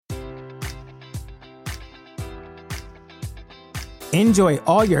Enjoy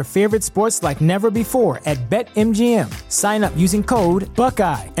all your favorite sports like never before at BetMGM. Sign up using code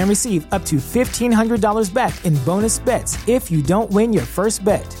Buckeye and receive up to $1,500 back in bonus bets if you don't win your first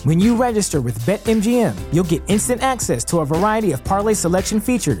bet. When you register with BetMGM, you'll get instant access to a variety of parlay selection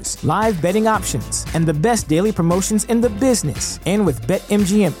features, live betting options, and the best daily promotions in the business. And with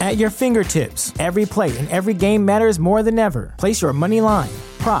BetMGM at your fingertips, every play and every game matters more than ever. Place your money line,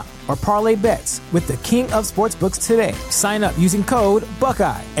 prop, or parlay bets with the king of sportsbooks today. Sign up using code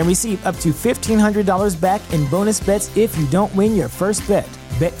Buckeye and receive up to $1,500 back in bonus bets if you don't win your first bet.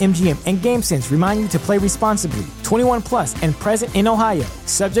 BetMGM and GameSense remind you to play responsibly. 21 plus and present in Ohio,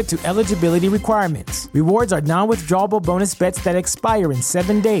 subject to eligibility requirements. Rewards are non-withdrawable bonus bets that expire in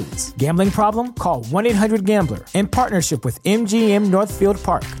 7 days. Gambling problem? Call 1-800-GAMBLER. In partnership with MGM Northfield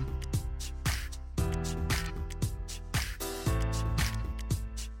Park.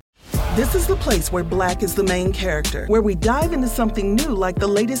 This is the place where Black is the main character, where we dive into something new like the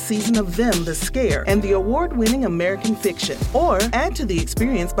latest season of Them, The Scare, and the award-winning American Fiction. Or add to the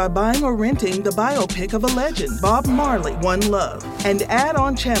experience by buying or renting the biopic of a legend, Bob Marley, One Love. And add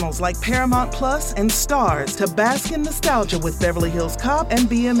on channels like Paramount Plus and Stars to bask in nostalgia with Beverly Hills Cop and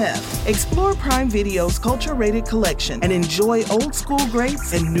BMF. Explore Prime Video's culture-rated collection and enjoy old school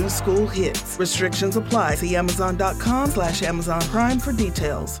greats and new school hits. Restrictions apply. See Amazon.com/Amazon Prime for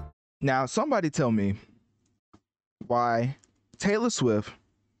details. Now, somebody tell me why Taylor Swift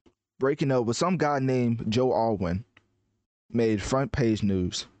breaking up with some guy named Joe Alwyn made front page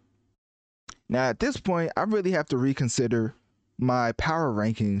news. Now, at this point, I really have to reconsider my power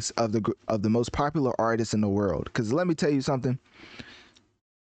rankings of the most popular artists in the world. Because let me tell you something.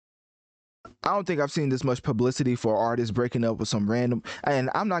 I don't think I've seen this much publicity for artists breaking up with some random.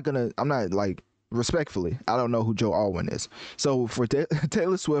 And respectfully, I don't know who Joe Alwyn is. So for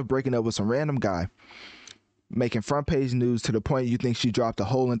Taylor Swift breaking up with some random guy, making front page news to the point you think she dropped a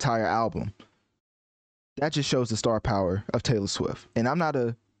whole entire album, that just shows the star power of Taylor Swift. And I'm not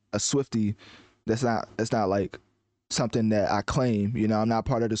a Swiftie. That's not like something that I claim. You know, I'm not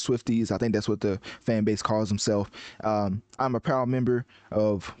part of the Swifties. I think that's what the fan base calls themselves. I'm a proud member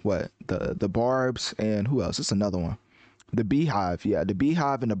of the Barbs, and who else? It's another one. The Beehive, the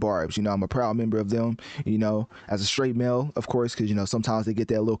Beehive and the Barbs. You know, I'm a proud member of them, you know, as a straight male, of course, because, you know, sometimes they get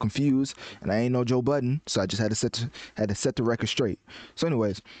that a little confused, and I ain't no Joe Budden, so I just had to set the record straight. So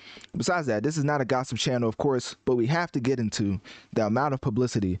anyways, besides that, this is not a gossip channel, of course, but we have to get into the amount of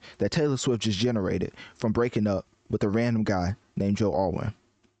publicity that Taylor Swift just generated from breaking up with a random guy named Joe Alwyn.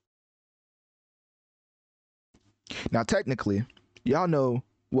 Now, technically, y'all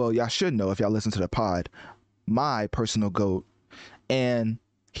should know if y'all listen to the pod, my personal GOAT, and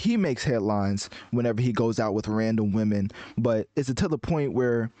he makes headlines whenever he goes out with random women, but is it to the point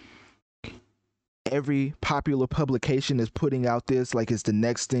where every popular publication is putting out this like it's the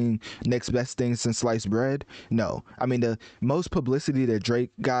next best thing since sliced bread? No. I mean, the most publicity that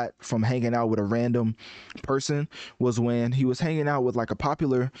Drake got from hanging out with a random person was when he was hanging out with like a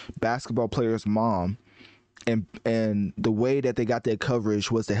popular basketball player's mom. And the way that they got their coverage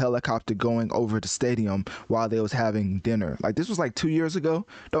was the helicopter going over the stadium while they was having dinner. Like, this was like 2 years ago.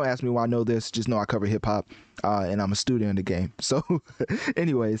 Don't ask me why I know this. Just know I cover hip hop, and I'm a student in the game. So,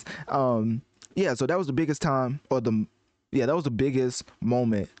 anyways, so that was the biggest time, that was the biggest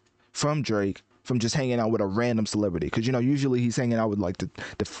moment from Drake from just hanging out with a random celebrity. Because, you know, usually he's hanging out with like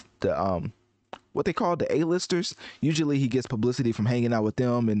the what they call the A-listers. Usually he gets publicity from hanging out with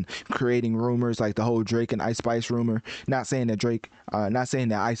them and creating rumors like the whole Drake and Ice Spice rumor. Not saying that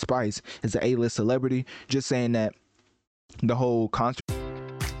Ice Spice is an A-list celebrity, just saying that the whole concert.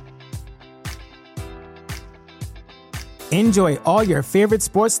 Enjoy all your favorite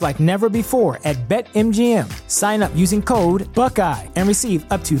sports like never before at BetMGM. Sign up using code Buckeye and receive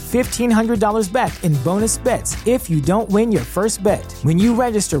up to $1,500 back in bonus bets if you don't win your first bet. When you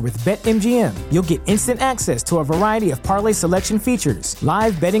register with BetMGM, you'll get instant access to a variety of parlay selection features,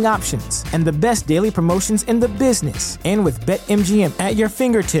 live betting options, and the best daily promotions in the business. And with BetMGM at your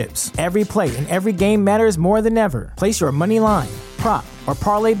fingertips, every play and every game matters more than ever. Place your money line, prop, or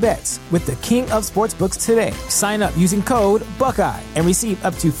parlay bets with the king of sportsbooks today. Sign up using code Buckeye and receive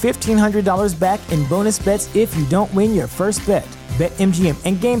up to $1,500 back in bonus bets if you don't win your first bet. BetMGM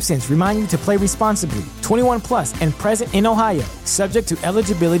and GameSense remind you to play responsibly. 21 plus and present in Ohio, subject to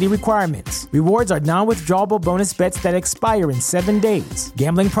eligibility requirements. Rewards are non-withdrawable bonus bets that expire in 7 days.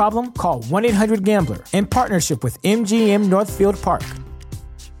 Gambling problem? Call 1-800-GAMBLER. In partnership with MGM Northfield Park.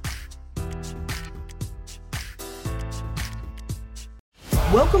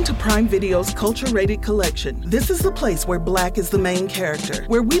 Welcome to Prime Video's Culture-Rated Collection. This is the place where Black is the main character,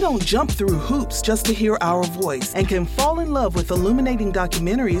 where we don't jump through hoops just to hear our voice, and can fall in love with illuminating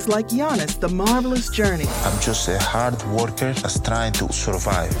documentaries like Giannis, The Marvelous Journey. I'm just a hard worker that's trying to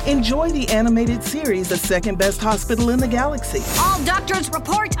survive. Enjoy the animated series, The Second Best Hospital in the Galaxy. All doctors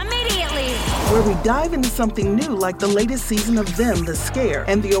report immediately! Where we dive into something new like the latest season of Them, The Scare,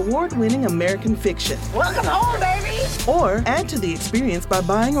 and the award-winning American Fiction. Welcome home, baby! Or add to the experience by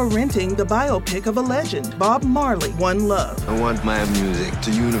buying or renting the biopic of a legend, Bob Marley, One Love. I want my music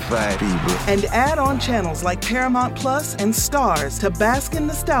to unify people. And add on channels like Paramount Plus and Stars to bask in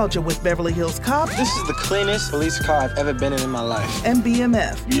nostalgia with Beverly Hills Cop. This is the cleanest police car I've ever been in my life. And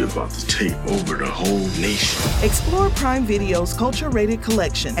BMF. You're about to take over the whole nation. Explore Prime Video's Culture-Rated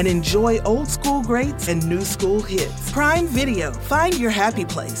Collection and enjoy old school greats and new school hits. Prime Video. Find your happy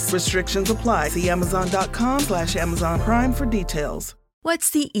place. Restrictions apply. See Amazon.com/Amazon Prime for details.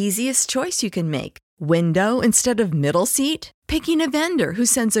 What's the easiest choice you can make? Window instead of middle seat? Picking a vendor who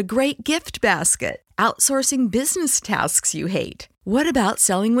sends a great gift basket? Outsourcing business tasks you hate? What about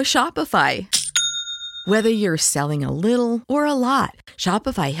selling with Shopify? Whether you're selling a little or a lot,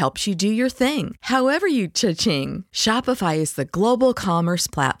 Shopify helps you do your thing, however you cha-ching. Shopify is the global commerce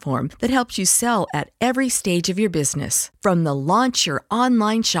platform that helps you sell at every stage of your business. From the launch your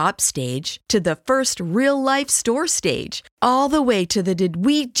online shop stage to the first real-life store stage, all the way to the did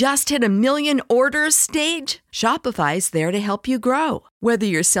we just hit 1 million orders stage. Shopify's there to help you grow. Whether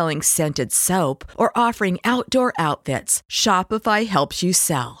you're selling scented soap or offering outdoor outfits, Shopify helps you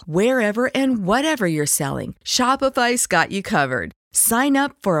sell. Wherever and whatever you're selling, Shopify's got you covered. Sign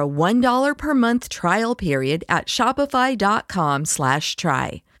up for a $1 per month trial period at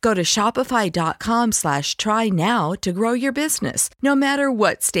shopify.com/try. Go to shopify.com/try now to grow your business, no matter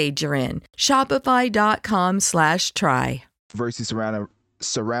what stage you're in. Shopify.com/try. Versus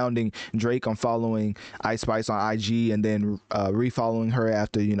surrounding Drake on following Ice Spice on IG and then refollowing her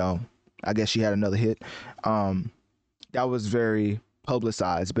after, I guess she had another hit. That was very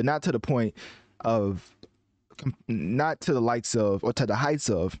publicized, but not to the point of, not to the likes of, or to the heights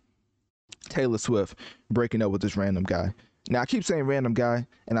of Taylor Swift breaking up with this random guy. Now, I keep saying random guy,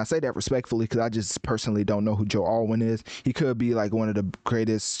 and I say that respectfully because I just personally don't know who Joe Alwyn is. He could be like one of the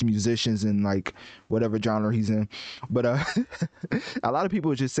greatest musicians in like whatever genre he's in. But a lot of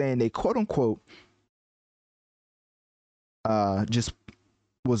people are just saying they quote unquote just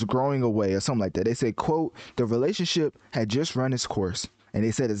was growing away or something like that. They said, quote, the relationship had just run its course. And they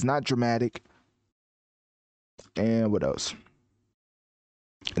said it's not dramatic. And what else?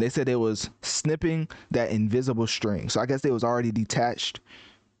 And they said it was snipping that invisible string. So I guess they was already detached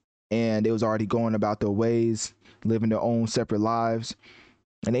and they was already going about their ways, living their own separate lives.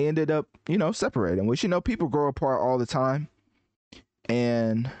 And they ended up, separating, which, people grow apart all the time.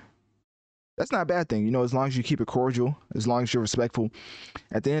 And that's not a bad thing, as long as you keep it cordial, as long as you're respectful.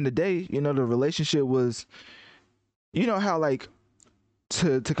 At the end of the day, the relationship was, how like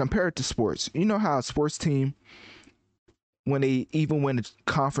to compare it to sports, how a sports team, when they even win a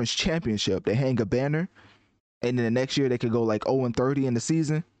conference championship, they hang a banner and then the next year they could go like 0-30 in the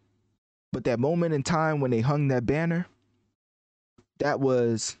season. But that moment in time when they hung that banner, that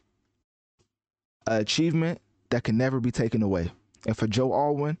was an achievement that can never be taken away. And for Joe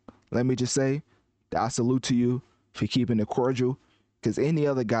Alwyn, let me just say that I salute to you for keeping it cordial, because any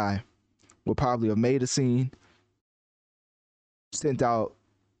other guy would probably have made a scene, sent out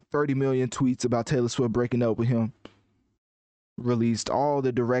 30 million tweets about Taylor Swift breaking up with him, released all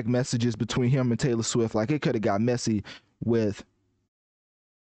the direct messages between him and Taylor Swift. Like, it could have got messy with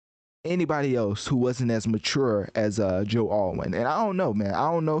anybody else who wasn't as mature as Joe Alwyn. And I don't know, man.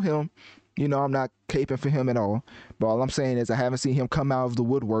 I don't know him. I'm not caping for him at all. But all I'm saying is I haven't seen him come out of the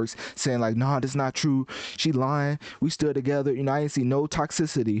woodworks saying like, nah, this is not true. She lying. We still together. I ain't see no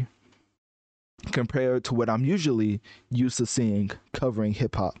toxicity compared to what I'm usually used to seeing covering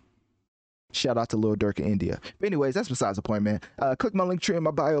hip hop. Shout out to Lil Durk in India. But anyways, that's besides the point, man. Click my link tree in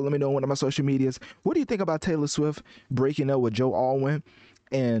my bio. Let me know on one of my social medias. What do you think about Taylor Swift breaking up with Joe Alwyn?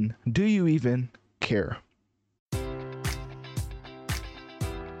 And do you even care?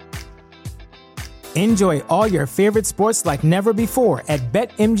 Enjoy all your favorite sports like never before at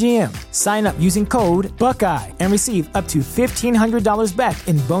BetMGM. Sign up using code Buckeye and receive up to $1,500 back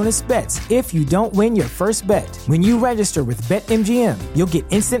in bonus bets if you don't win your first bet. When you register with BetMGM, you'll get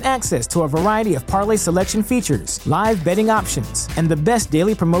instant access to a variety of parlay selection features, live betting options, and the best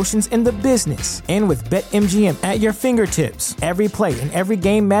daily promotions in the business. And with BetMGM at your fingertips, every play and every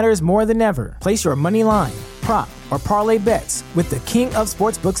game matters more than ever. Place your money line, prop, or parlay bets with the king of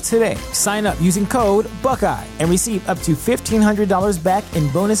sportsbooks today. Sign up using code Buckeye and receive up to $1,500 back in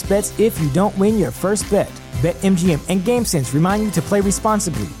bonus bets if you don't win your first bet. BetMGM and GameSense remind you to play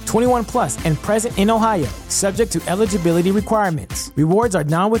responsibly. 21 plus and present in Ohio, subject to eligibility requirements. Rewards are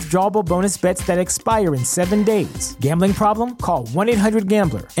non-withdrawable bonus bets that expire in 7 days. Gambling problem? Call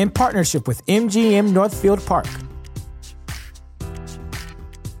 1-800-GAMBLER. In partnership with MGM Northfield Park.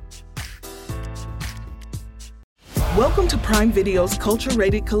 Welcome to Prime Video's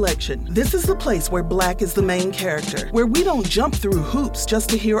culture-rated collection. This is the place where Black is the main character, where we don't jump through hoops just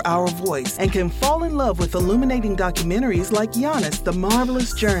to hear our voice and can fall in love with illuminating documentaries like Giannis, The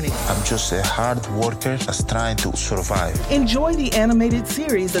Marvelous Journey. I'm just a hard worker that's trying to survive. Enjoy the animated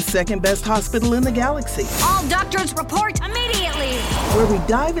series, The Second Best Hospital in the Galaxy. All doctors report immediately. Where we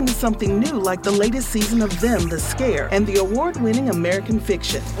dive into something new like the latest season of Them, The Scare, and the award-winning American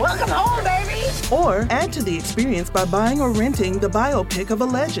Fiction. Welcome home, baby. Or add to the experience by buying or renting the biopic of a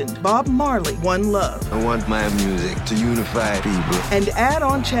legend, Bob Marley, One Love. I want my music to unify people. And add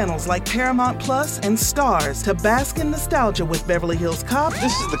on channels like Paramount Plus and Stars to bask in nostalgia with Beverly Hills Cop.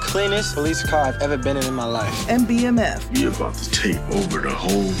 This is the cleanest police car I've ever been in my life. And BMF. You're about to take over the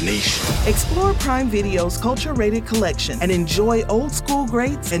whole nation. Explore Prime Video's culture-rated collection and enjoy old school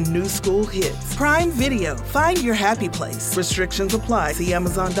greats and new school hits. Prime Video. Find your happy place. Restrictions apply. See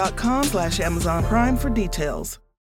Amazon.com/Amazon Prime for details.